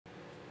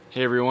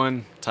Hey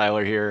everyone,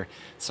 Tyler here.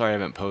 Sorry I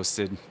haven't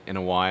posted in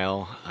a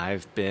while.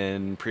 I've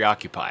been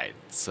preoccupied.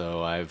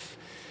 So I've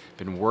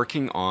been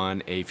working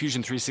on a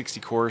Fusion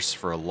 360 course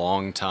for a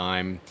long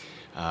time.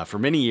 For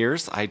many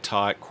years, I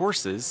taught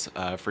courses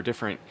for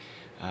different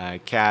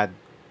CAD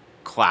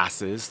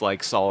classes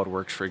like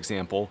SolidWorks, for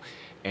example,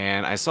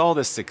 and I saw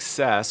the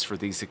success for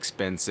these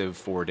expensive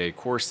 4-day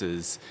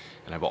courses,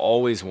 and I've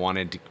always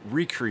wanted to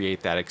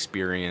recreate that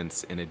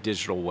experience in a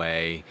digital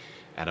way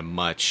at a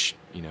much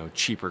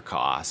cheaper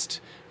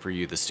cost for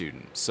you, the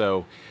student.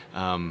 So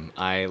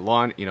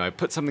I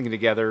put something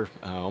together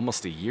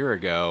almost a year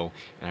ago,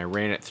 and I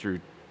ran it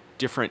through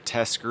different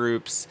test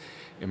groups,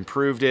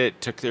 improved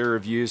it, took their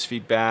reviews,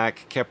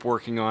 feedback, kept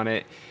working on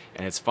it,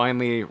 and it's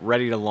finally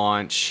ready to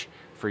launch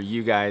for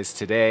you guys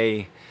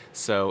today.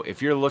 So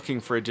if you're looking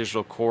for a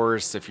digital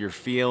course, if you're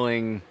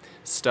feeling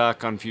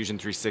stuck on Fusion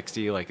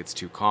 360, like it's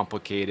too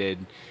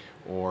complicated,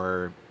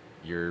 or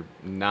you're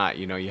not,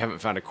 you haven't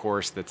found a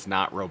course that's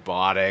not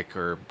robotic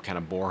or kind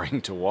of boring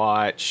to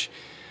watch,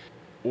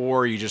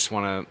 or you just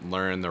want to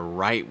learn the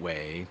right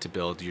way to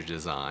build your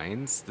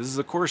designs, this is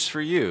a course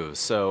for you.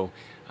 So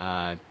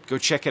go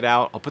check it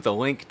out. I'll put the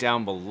link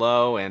down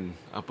below and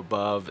up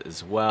above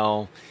as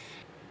well.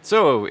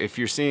 So if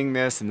you're seeing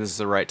this and this is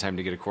the right time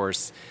to get a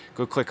course,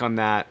 go click on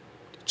that,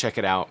 check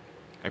it out.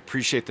 I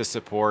appreciate the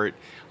support.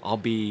 I'll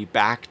be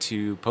back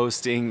to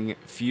posting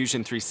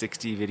Fusion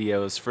 360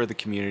 videos for the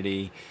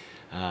community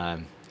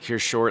here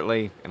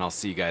shortly, and I'll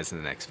see you guys in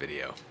the next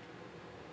video.